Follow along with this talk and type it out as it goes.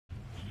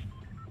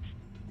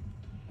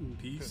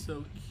Be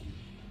so cute.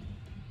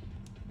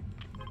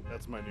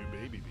 That's my new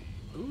baby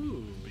bee.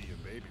 Ooh. Bee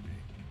and baby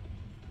bee.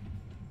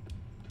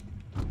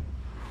 Let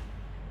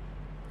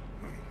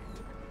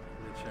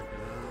me check it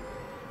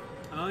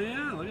out. Oh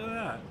yeah, look at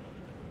that.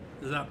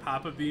 Is that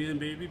Papa Bee and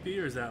Baby Bee,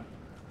 or is that?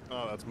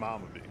 Oh, that's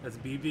Mama bee. That's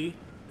BB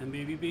and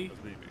Baby Bee. That's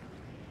BB.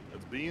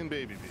 That's bee and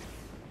baby bee.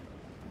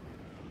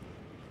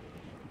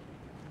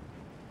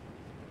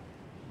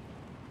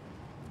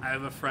 I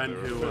have a friend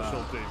Their who.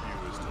 official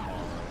debut is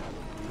tomorrow.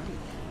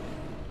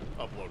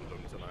 Uploaded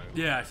them tonight.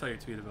 Yeah, I saw your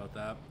tweet about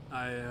that.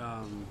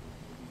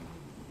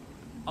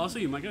 Also,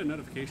 you might get a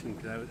notification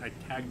because I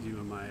tagged you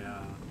in my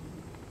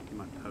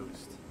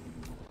post.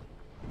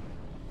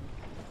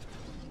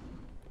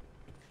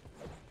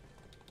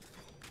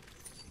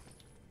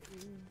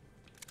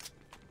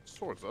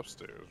 Sword's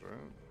upstairs, right?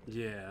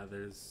 Yeah,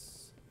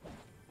 there's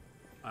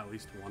at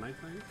least one, I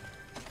think.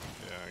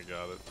 Yeah, I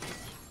got it.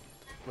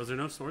 Was there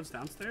no swords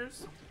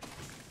downstairs?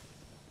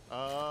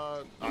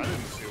 I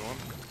didn't see one.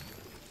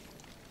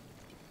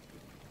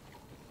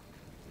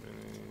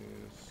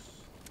 Minis.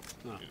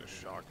 Oh. Need a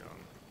shotgun.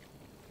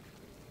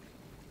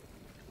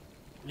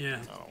 Yeah.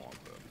 I don't want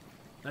that.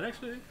 That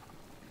actually,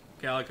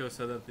 Calico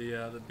said that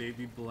the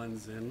baby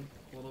blends in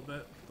a little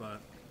bit, but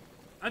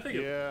I think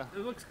it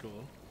looks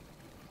cool.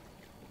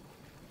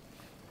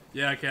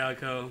 Yeah,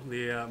 Calico,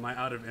 the my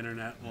out of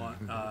internet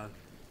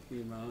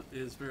emote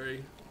is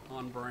very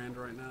on brand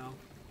right now.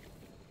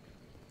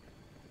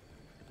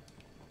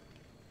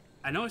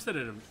 I know I said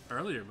it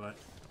earlier, but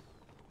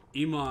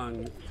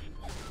Emong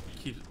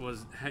he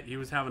was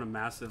having a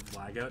massive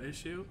lag out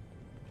issue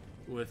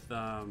with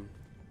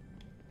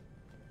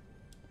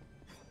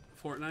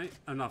Fortnite.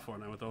 I'm not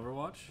Fortnite, with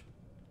Overwatch.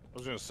 I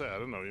was gonna say, I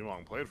didn't know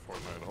Emong played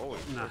Fortnite. Holy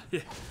shit. Nah,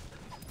 yeah.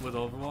 With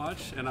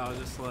Overwatch, and I was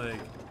just like,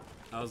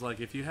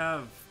 if you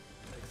have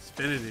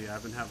Xfinity,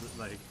 I've been having,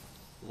 like,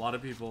 a lot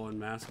of people in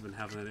Mass have been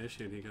having that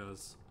issue, and he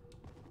goes,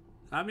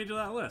 add me to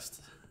that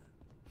list.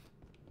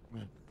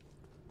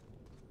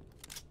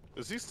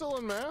 Is he still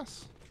in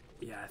Mass?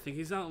 Yeah, I think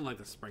he's out in, like,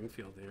 the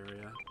Springfield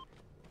area.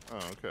 Oh,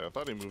 okay. I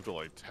thought he moved to,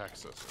 like,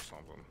 Texas or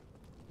something.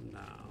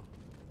 No.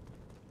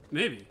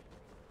 Maybe.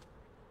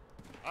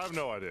 I have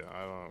no idea.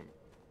 I don't...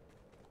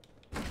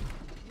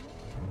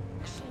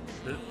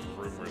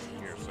 Rumors and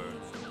hearsay.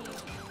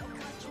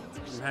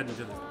 I'm heading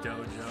to the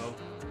dojo.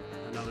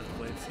 Another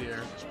place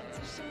here.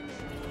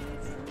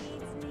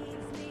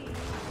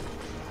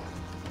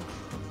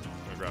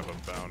 I'm gonna grab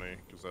a bounty,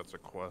 because that's a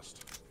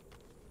quest.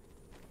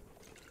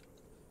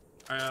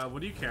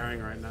 What are you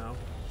carrying right now?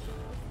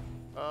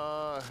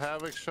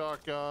 Havoc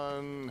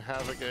shotgun,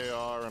 Havoc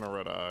AR, and a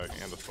red eye,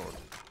 and a sword.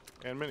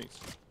 And minis.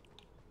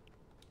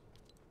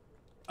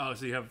 Oh,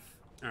 so you have...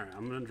 Alright,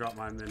 I'm gonna drop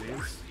my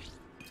minis.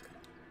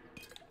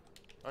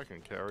 I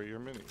can carry your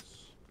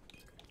minis.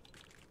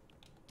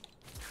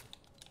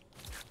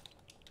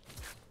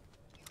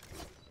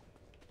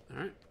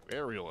 Alright.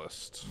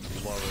 Aerialist.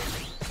 Love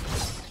it.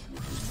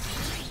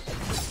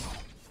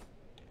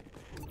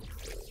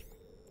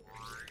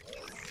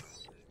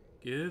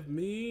 Give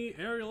me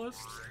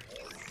aerialist.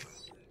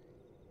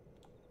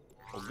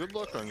 Well, good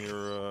luck on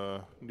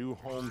your new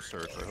home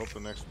search. I hope the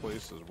next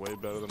place is way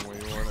better than where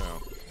you are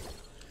now.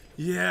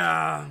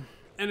 Yeah,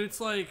 and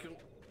it's like,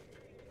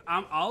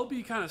 I'll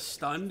be kind of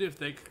stunned if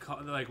they call,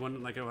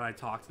 when I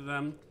talk to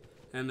them,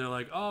 and they're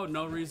like, "Oh,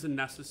 no reason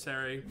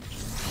necessary,"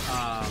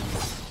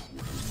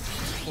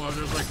 or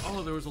there's like,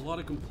 "Oh, there was a lot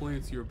of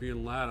complaints you were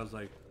being loud." I was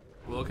like,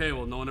 "Well, okay,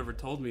 well, no one ever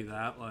told me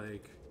that."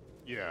 Like,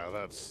 yeah,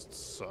 that's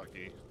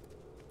sucky.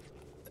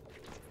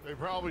 They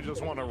probably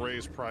just want to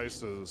raise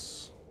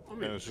prices,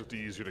 and it's just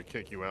easier to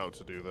kick you out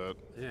to do that.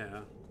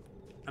 Yeah,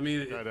 I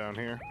mean, guy down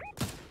here.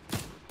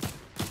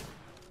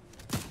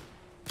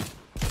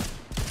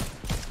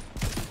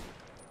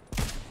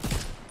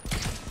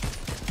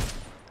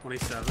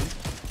 27.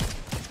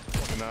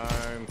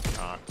 29.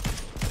 Cocked.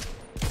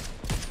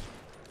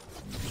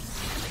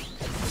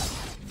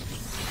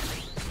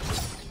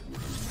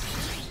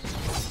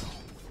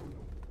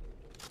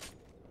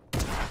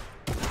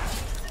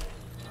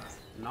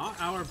 Not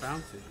our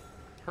bounty.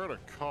 Heard a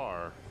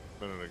car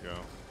a minute ago.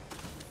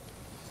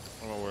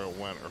 I don't know where it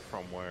went or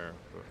from where.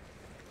 But...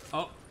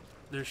 Oh,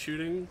 they're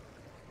shooting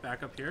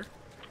back up here.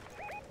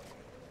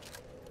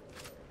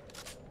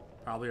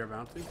 Probably our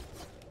bounty.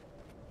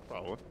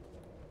 Probably.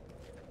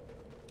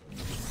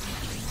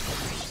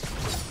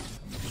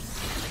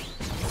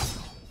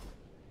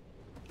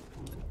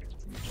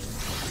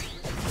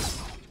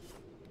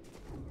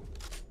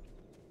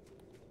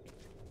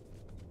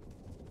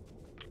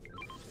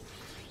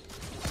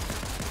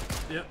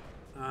 Yep,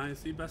 I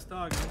see best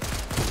dog.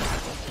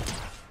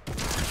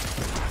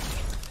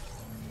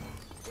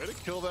 Way to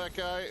kill that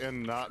guy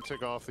and not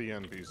tick off the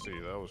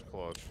NPC. That was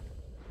clutch.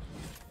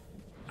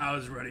 I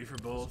was ready for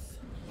both.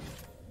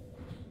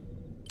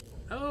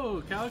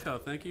 Oh, Calico,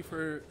 thank you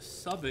for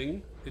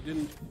subbing. It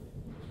didn't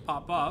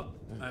pop up.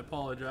 I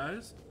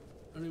apologize.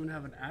 I don't even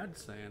have an ad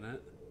saying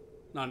it.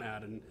 Not an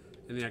ad in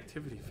the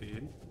activity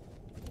feed.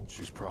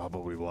 She's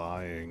probably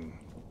lying.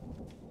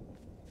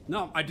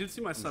 No, I did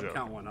see my sub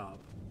count went up.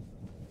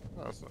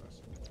 Oh, that's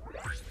nice.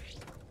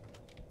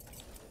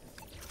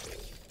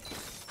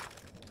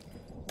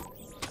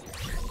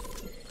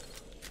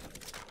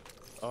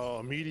 Oh,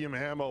 a medium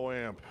ammo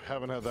amp.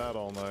 Haven't had that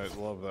all night.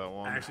 Love that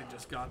one. I actually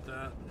just got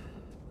that.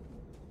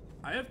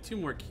 I have 2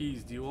 more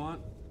keys. Do you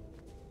want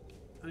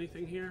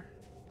anything here?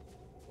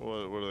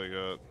 What do they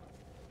got?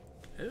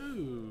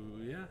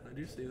 Oh, yeah, I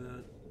do see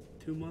that.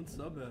 2-month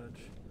sub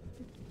badge.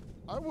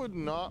 I would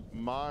not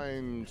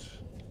mind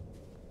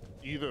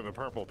either the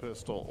purple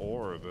pistol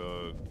or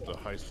the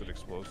heisted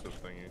explosive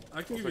thingy.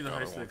 I can give you the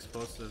heisted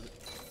explosive.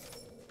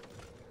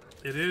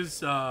 It is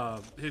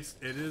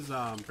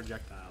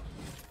projectile.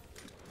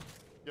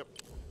 Yep.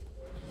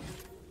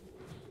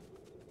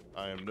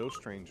 I am no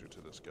stranger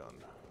to this gun.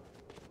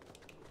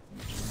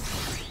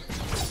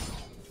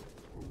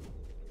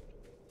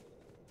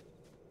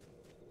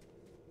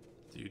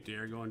 Do you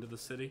dare go into the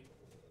city?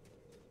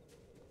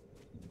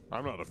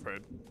 I'm not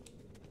afraid.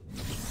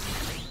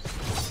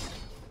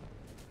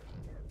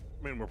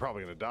 I mean, we're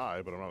probably gonna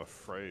die, but I'm not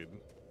afraid.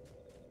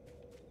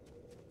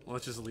 Well,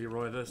 let's just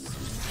Leroy this.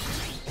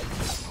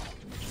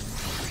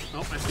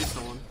 Oh, I see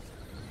someone.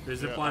 They're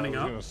zip lining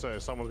up. I was gonna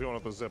say, someone's going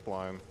up the zip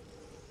line.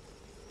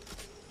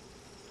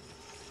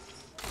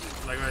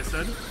 Like I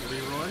said,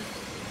 Leroy.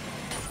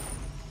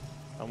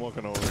 I'm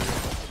looking over here.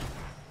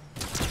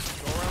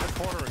 Go around the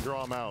corner and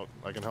draw him out.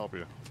 I can help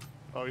you.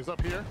 Oh, he's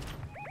up here?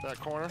 That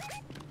corner?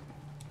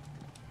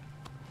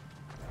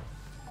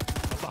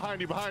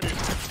 Behind you, behind you!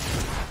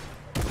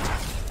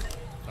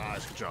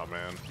 Nice, good job,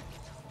 man.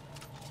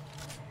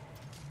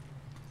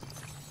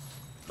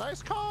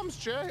 Nice comms,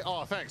 Jay.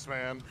 Oh, thanks,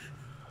 man.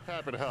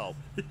 Happy to help.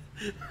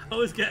 I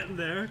was getting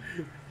there.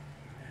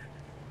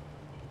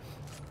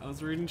 I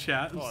was reading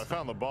chat. Oh, I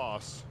found the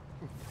boss.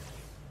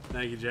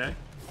 Thank you, Jay.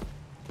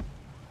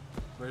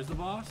 Where's the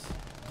boss?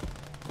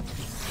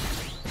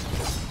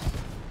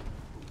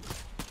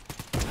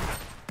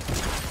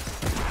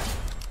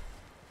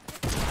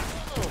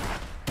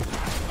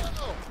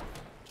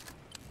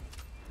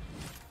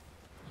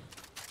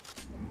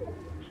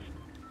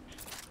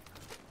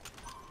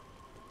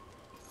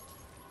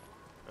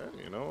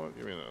 Hey, you know what?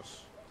 Give me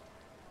this.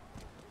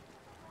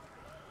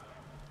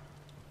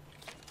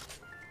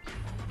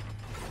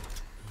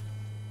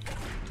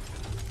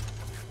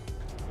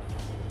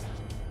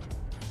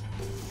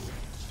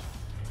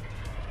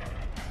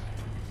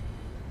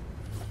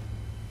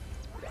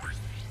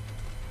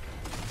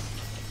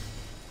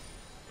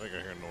 I think I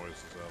hear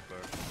noises out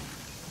there.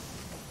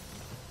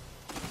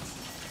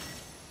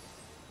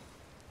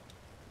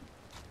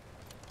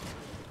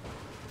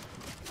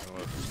 You know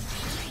what?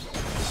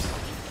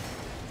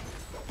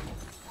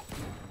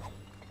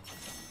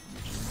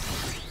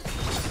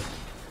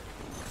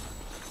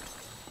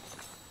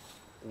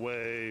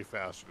 Way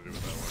faster to do it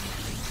that way.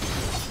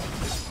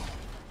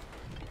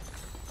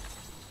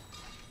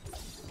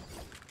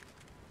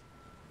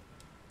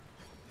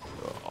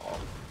 Oh.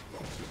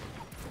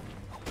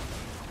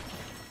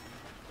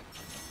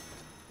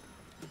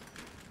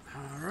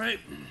 All right.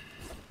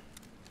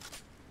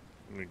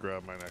 Let me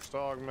grab my next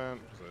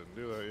augment because I didn't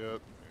do that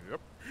yet.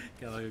 Yep.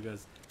 Gallagher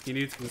goes, he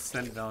needs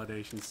consent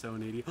validation, so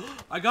needy.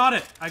 I got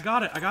it! I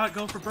got it! I got it,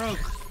 go for broke!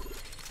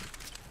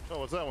 Oh,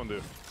 what's that one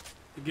do?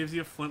 It gives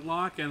you a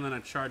flintlock and then a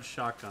charged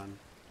shotgun.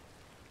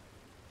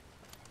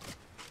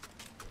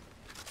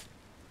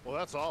 Well,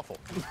 that's awful.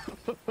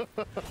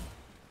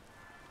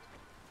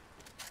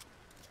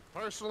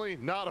 Personally,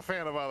 not a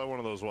fan of either one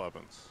of those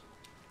weapons.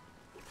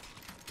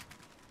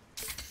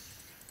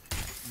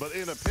 But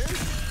in a pinch,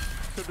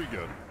 could be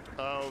good.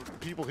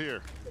 People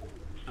here.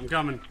 I'm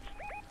coming.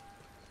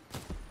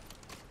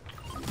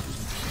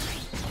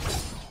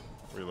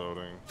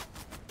 Reloading.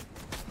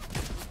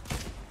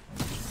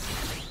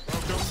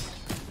 Welcome.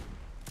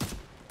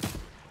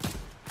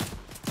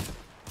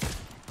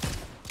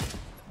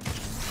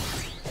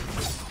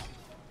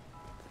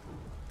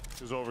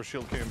 His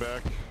overshield came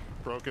back.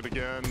 Broke it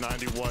again.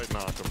 90 white,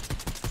 knocked him.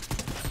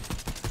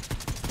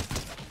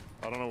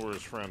 I don't know where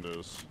his friend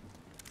is.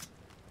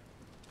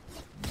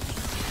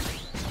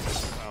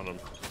 Found him.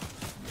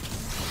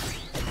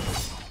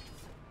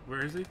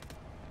 Where is he?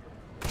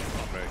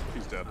 Not me.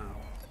 He's dead. Oh.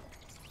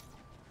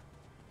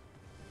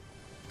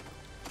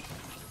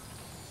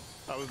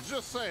 I was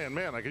just saying,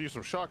 man, I could use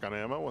some shotgun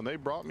ammo, and they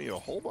brought me a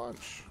whole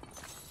bunch.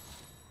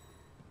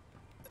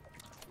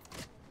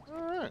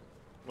 Alright.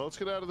 Well, let's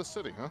get out of the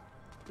city, huh?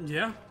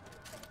 Yeah.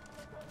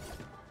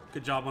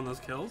 Good job on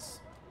those kills.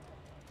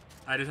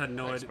 I just had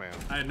no idea.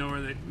 I had no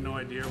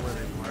idea where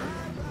they were.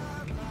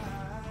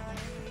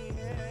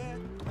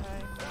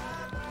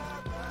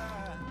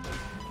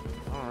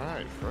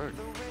 Alright, frick.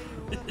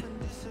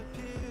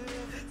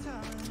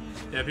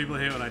 Yeah, people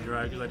hate when I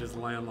drive because I just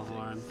lay on the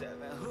horn.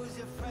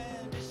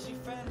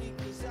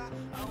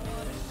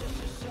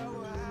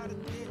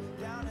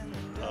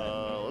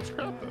 Let's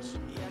grab this.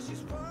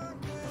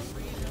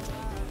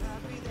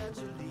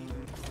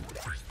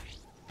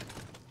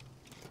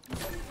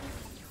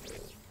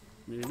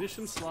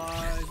 Munition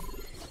slide.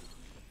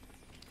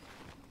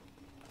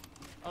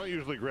 don't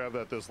usually grab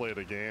that this late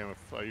a game.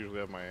 If I usually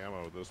have my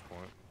ammo at this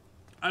point.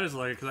 I just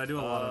like it because I do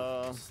a lot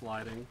of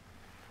sliding.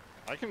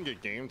 I can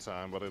get game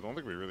time, but I don't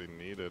think we really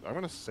need it. I'm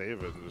gonna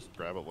save it and just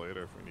grab it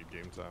later if we need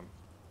game time.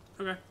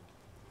 Okay.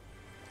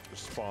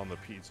 Just spawn the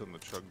pizza and the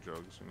chug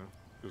jugs, you know,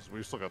 because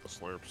we still got the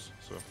slurps.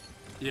 So.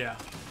 Yeah.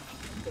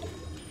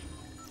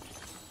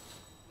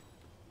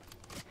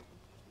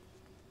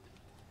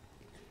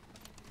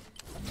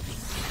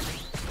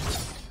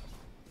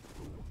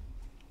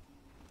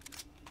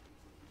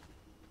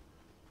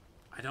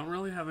 I don't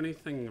really have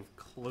anything of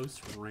close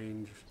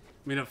range.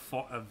 I mean, of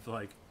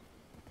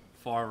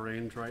far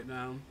range right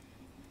now.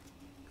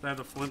 I have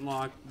the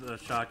flintlock, the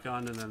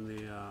shotgun, and then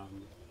the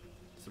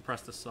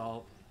suppressed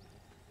assault.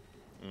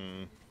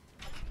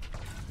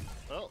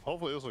 Well,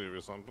 hopefully this will give you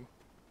something.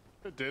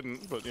 It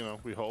didn't, but you know,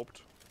 we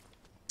hoped.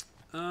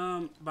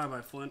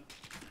 Bye, Flint.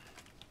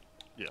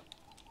 Yeah.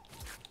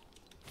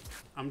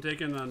 I'm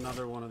taking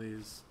another one of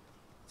these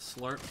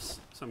slurps,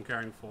 so I'm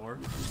carrying 4.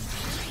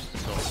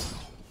 So,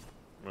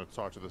 I'm gonna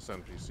talk to this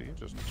NPC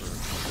just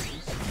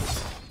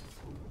for.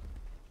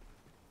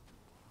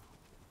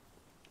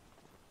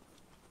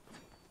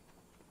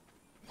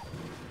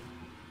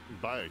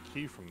 Buy a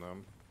key from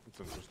them. It's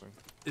interesting.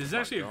 It's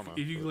actually,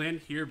 if you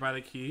land here, buy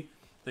the key,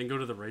 then go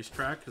to the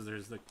racetrack, because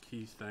there's the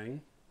key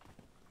thing.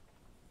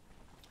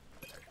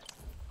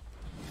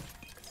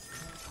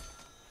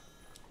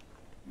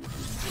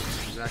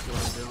 Exactly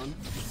what I'm doing.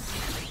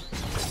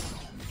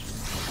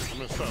 I'm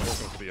gonna start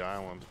looking for the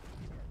island.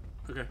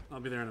 Okay, I'll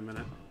be there in a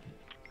minute.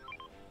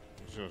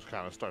 I'm just gonna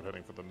kind of start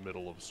heading for the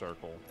middle of the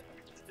circle.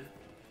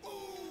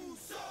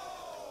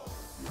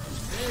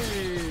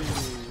 Hey,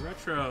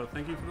 Retro,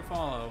 thank you for the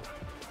follow.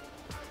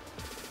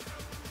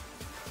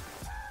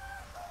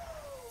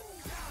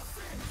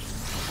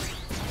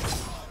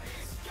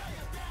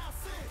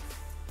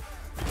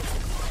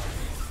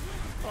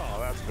 Oh,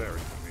 that's very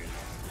convenient.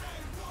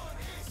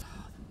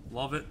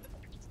 Love it.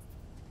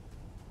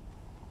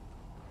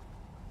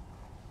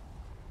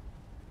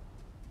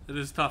 It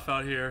is tough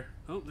out here.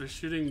 Oh, they're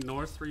shooting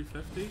north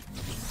 350.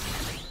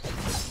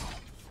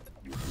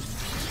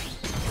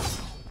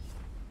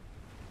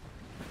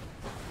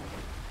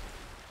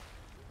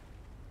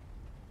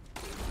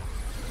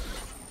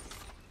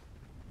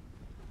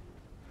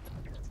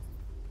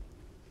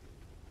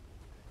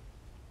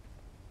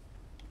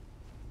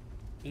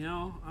 You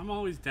know, I'm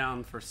always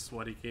down for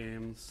sweaty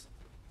games.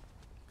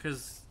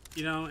 Because,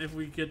 you know, if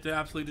we get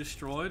absolutely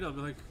destroyed, I'll be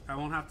like, I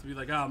won't have to be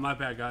like, oh, my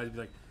bad, guys. Be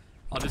like,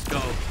 I'll just go,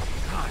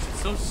 gosh,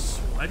 it's so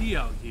sweaty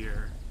out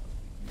here.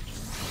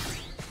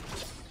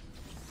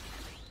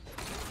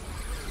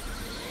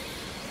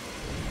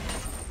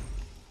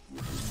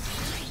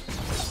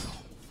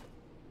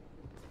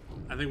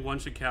 I think one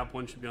should cap,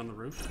 one should be on the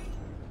roof.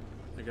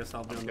 I guess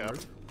I'll be on the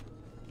roof.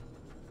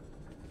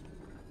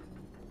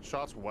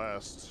 Shots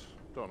west.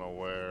 Don't know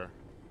where.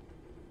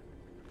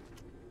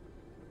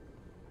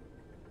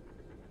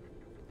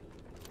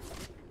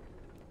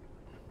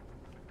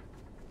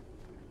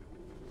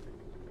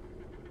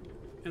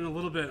 In a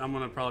little bit, I'm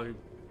gonna probably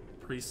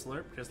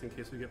pre-slurp just in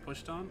case we get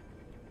pushed on.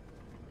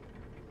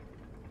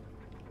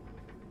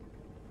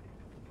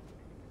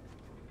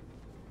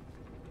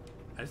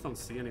 I just don't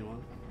see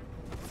anyone.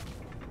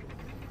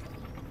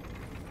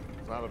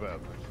 It's not a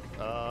bad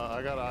thing.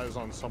 I got eyes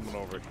on someone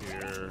over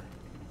here.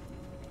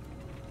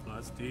 Oh,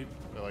 that's deep.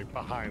 They're like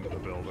behind the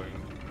building.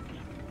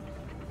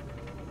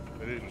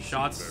 They didn't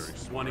shots seem very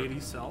smart.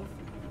 180 south.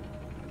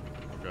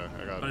 Okay,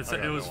 I got. But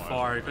it was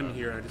far. I couldn't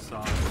hear it. I just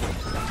saw it.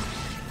 Let's go!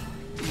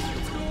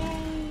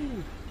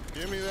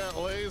 Give me that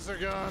laser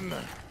gun.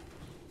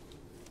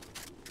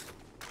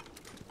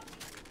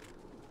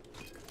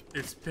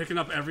 It's picking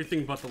up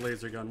everything but the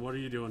laser gun. What are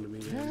you doing to me,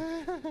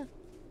 man?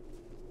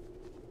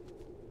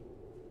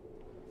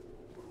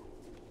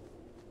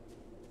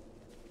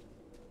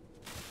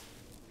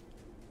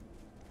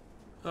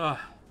 Ugh.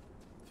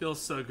 Feels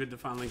so good to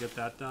finally get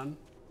that done.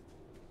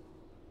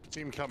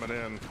 Team coming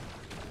in.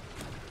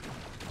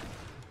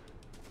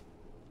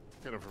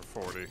 Hit him for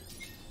 40.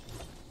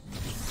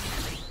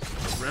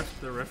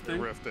 Rift? They're rifting?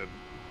 They rifted.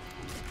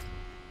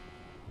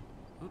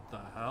 What the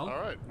hell?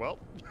 Alright, well.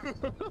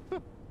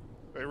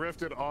 They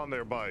rifted on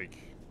their bike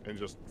and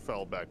just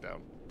fell back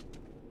down.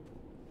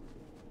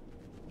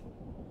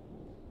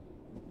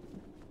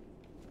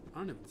 I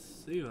don't even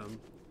see them.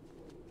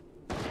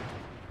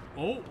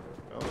 Oh!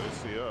 Well,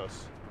 they see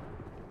us.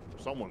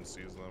 Someone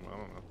sees them, I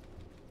don't know.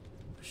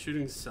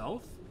 Shooting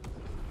south?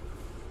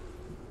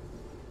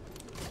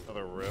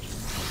 Another rift.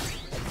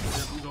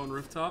 Yep, I'm going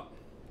rooftop.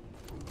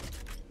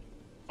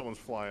 Someone's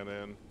flying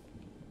in.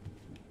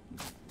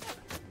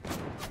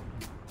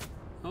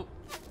 Oh.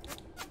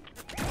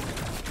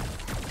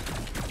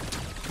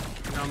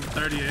 I'm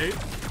 38.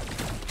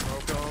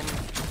 Broke him.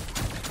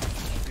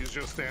 He's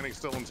just standing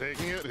still and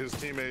taking it. His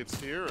teammates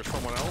here, or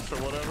someone else, or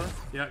whatever.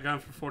 Yeah, got him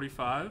for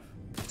 45.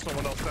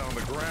 Someone else down on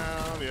the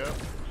ground, yep.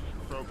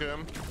 Broke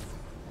him.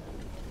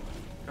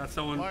 Got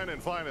someone.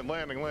 Flying in,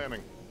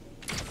 landing.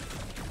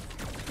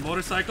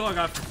 Motorcycle, I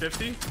got for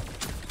 50.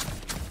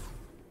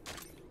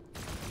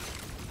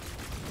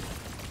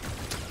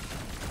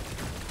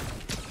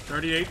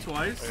 38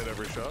 twice. I hit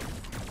every shot.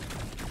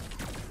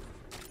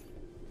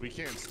 We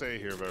can't stay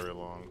here very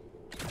long.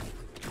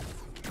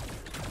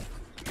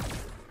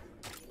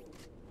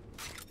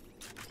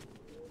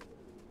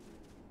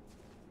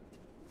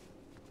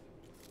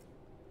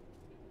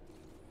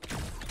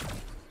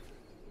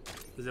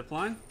 Zip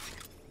line?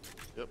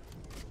 Yep.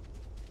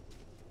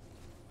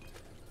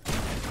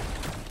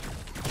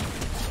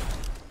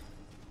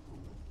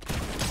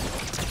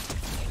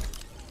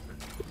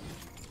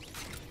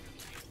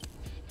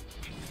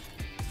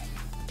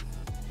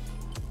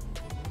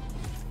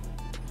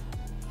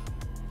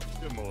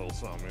 Give him a little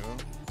something, you know?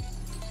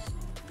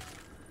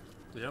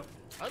 Yep.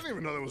 I didn't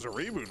even know there was a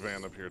reboot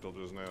van up here till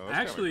just now.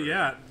 That's Actually,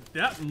 yeah,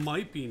 that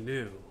might be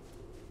new.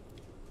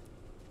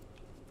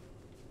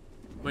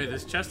 Wait,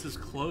 this chest is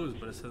closed,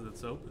 but it says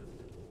it's open.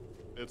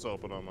 It's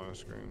open on my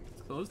screen.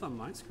 It's closed on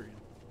my screen.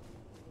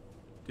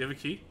 Do you have a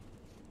key?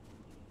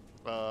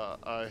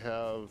 I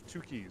have 2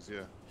 keys,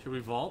 yeah. Should we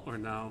vault or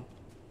no?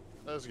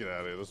 Let's get out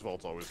of here. This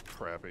vault's always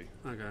crappy.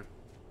 Okay.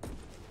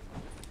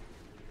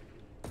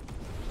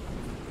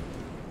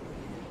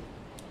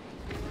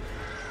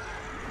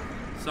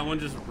 Someone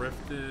just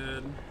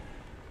rifted.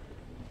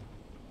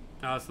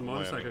 Oh, it's the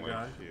motorcycle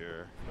guy.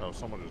 Here. Oh,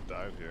 someone just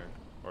died here.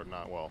 Or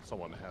not, well,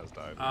 someone has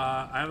died.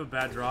 I have a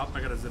bad drop.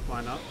 I got a zip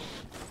line up.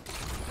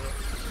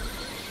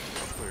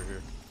 Clear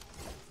here.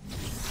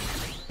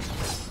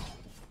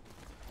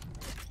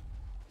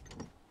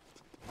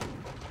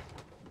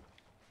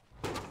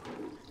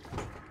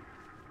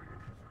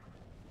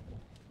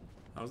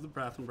 That was the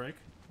bathroom break.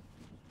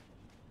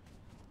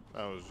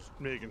 I was just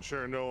making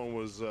sure no one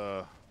was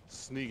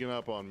sneaking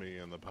up on me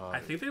in the pod.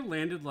 I think they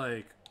landed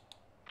like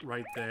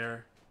right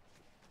there.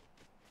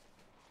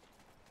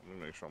 Let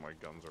me make sure my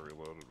guns are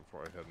reloaded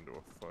before I head into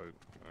a fight.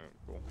 Alright,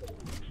 cool.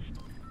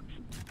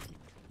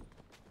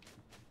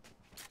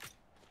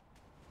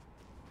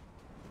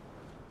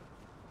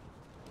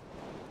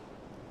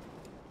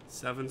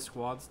 Seven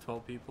squads,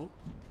 12 people.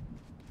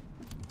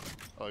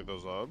 I like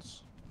those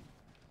odds.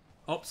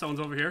 Oh, someone's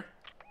over here.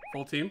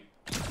 Full team.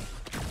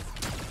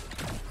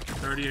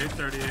 38,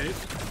 38.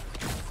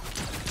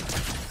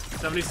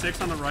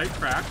 76 on the right,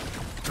 crack.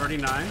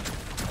 39,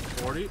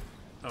 40.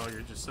 Oh,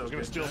 you're just so good. I'm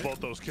gonna steal both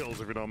those kills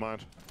if you don't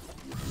mind.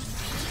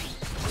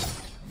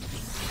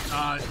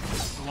 A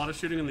lot of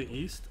shooting in the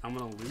east. I'm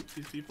gonna loot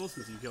these people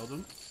since you killed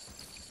them.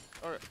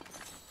 Alright.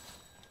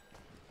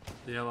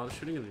 Yeah, a lot of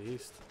shooting in the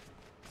east.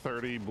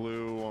 30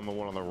 blue on the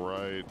one on the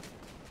right.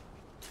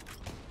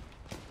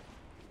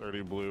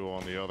 30 blue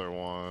on the other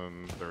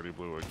one. 30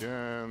 blue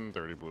again.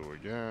 30 blue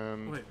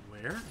again. Wait,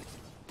 where?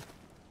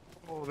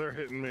 Oh, they're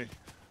hitting me. I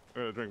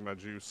gotta drink my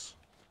juice.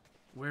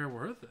 Where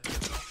were they?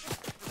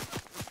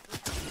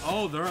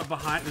 Oh, they're up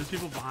behind. There's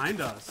people behind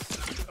us.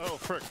 Oh,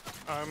 frick.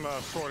 I'm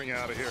sorting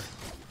out of here.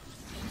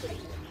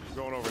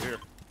 Going over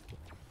here.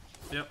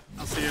 Yep,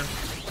 I'll see you.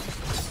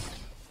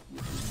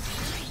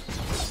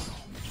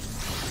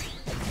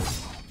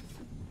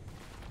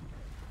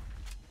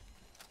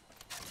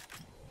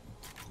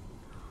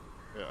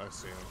 Yeah, I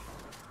see him.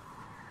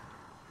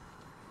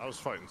 I was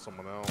fighting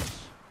someone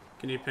else.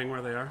 Can you ping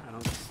where they are? I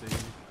don't see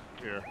them.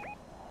 Here.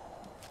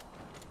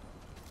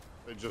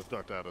 They just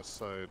ducked out of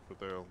sight, but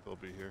they'll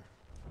be here.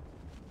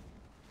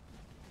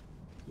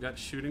 We got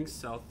shooting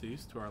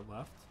southeast to our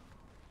left.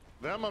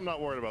 Them I'm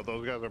not worried about.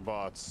 Those guys are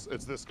bots.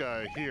 It's this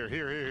guy here.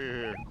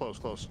 Here. Close.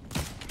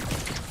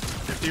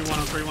 50,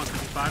 103,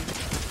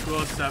 155,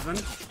 207.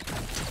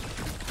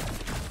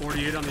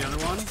 48 on the other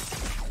one.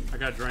 I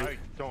got a drink. I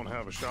don't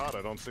have a shot.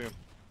 I don't see him.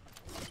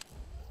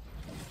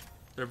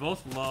 They're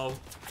both low.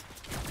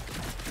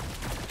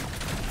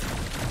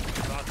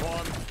 Knock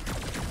one.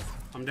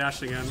 I'm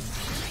dashing in.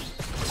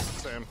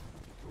 Same.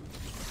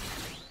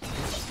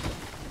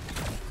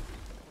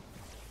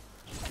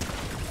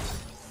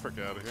 Frick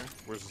out of here.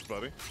 Where's his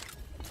buddy?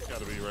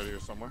 Gotta be right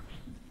here somewhere.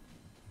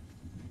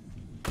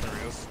 There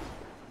he is.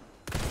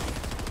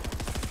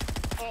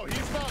 Oh,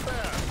 he's not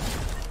bad.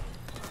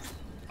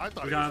 I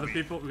thought We got other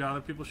people. We got other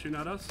people shooting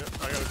at us. Yep,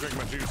 I gotta drink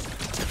my juice.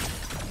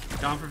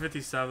 Down for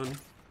 57.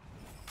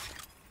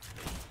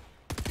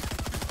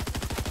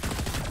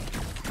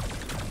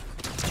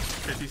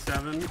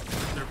 57.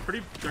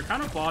 They're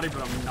kind of body,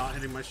 but I'm not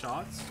hitting my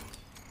shots.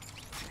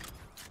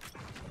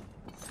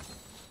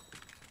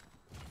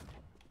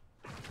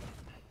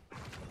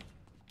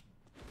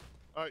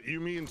 You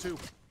mean too.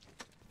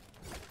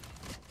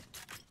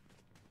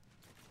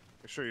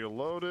 Make sure you're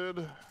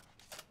loaded.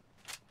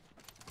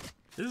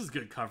 This is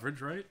good coverage,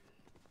 right?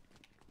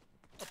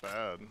 Not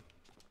bad.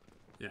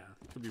 Yeah,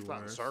 could be It's not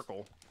in worse.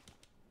 circle.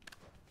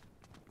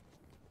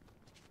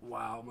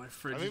 Wow, my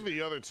fridge. I think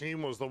the other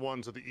team was the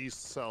one to the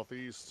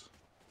east-southeast.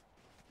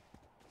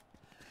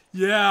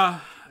 Yeah,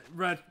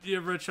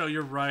 Richo,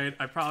 you're right.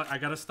 I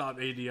gotta stop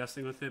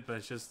ADSing with it,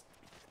 but it's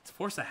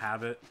force of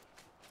habit.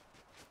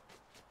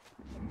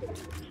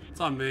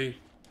 It's on me.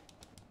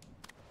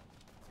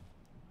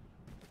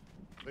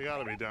 They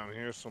gotta be down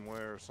here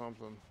somewhere or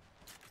something.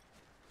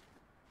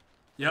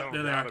 Yep,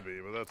 there they are. Gotta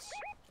be, but that's...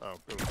 Oh,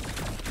 good.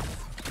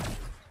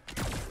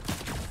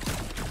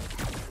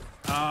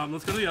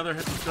 Let's go to the other.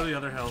 Let's go to the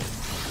other hill.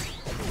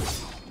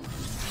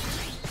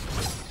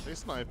 They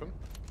sniping.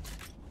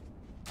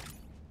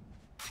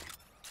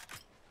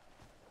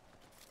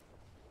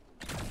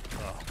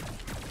 Oh,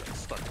 got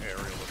stuck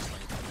aerial listening.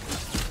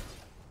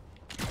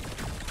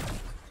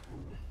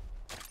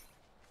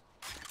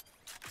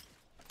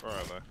 Where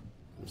are they?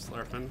 I'm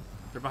slurping.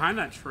 They're behind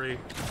that tree.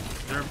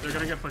 They're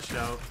gonna get pushed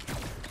out.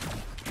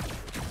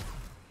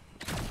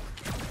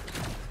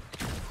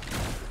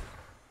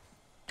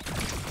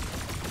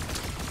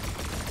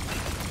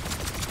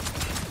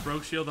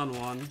 Broke shield on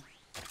one.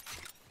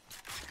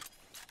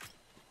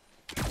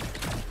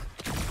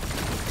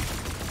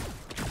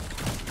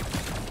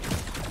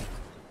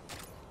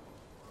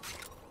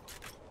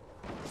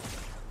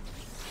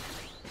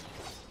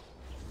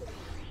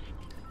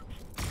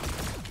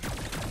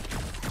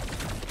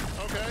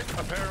 Okay,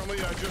 apparently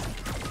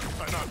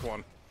I knocked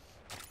one.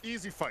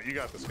 Easy fight, you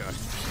got this guy.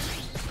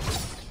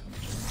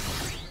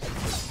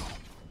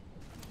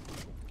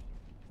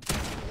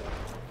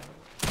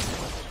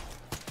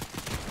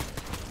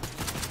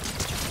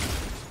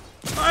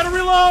 Try to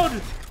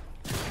reload!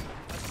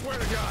 I swear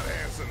to God,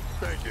 Hanson,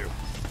 thank you.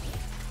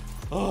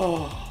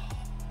 Oh.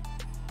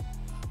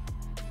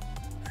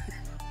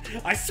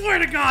 I swear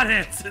to God,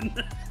 Hanson!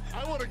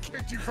 I would have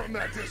kicked you from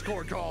that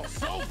Discord call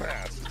so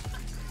fast.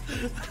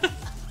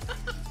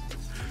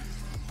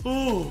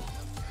 Ooh.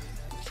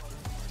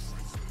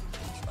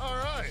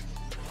 Alright.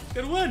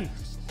 Good win.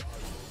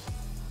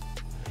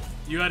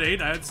 You had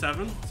 8, I had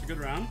 7. It's a good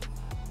round.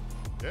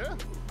 Yeah.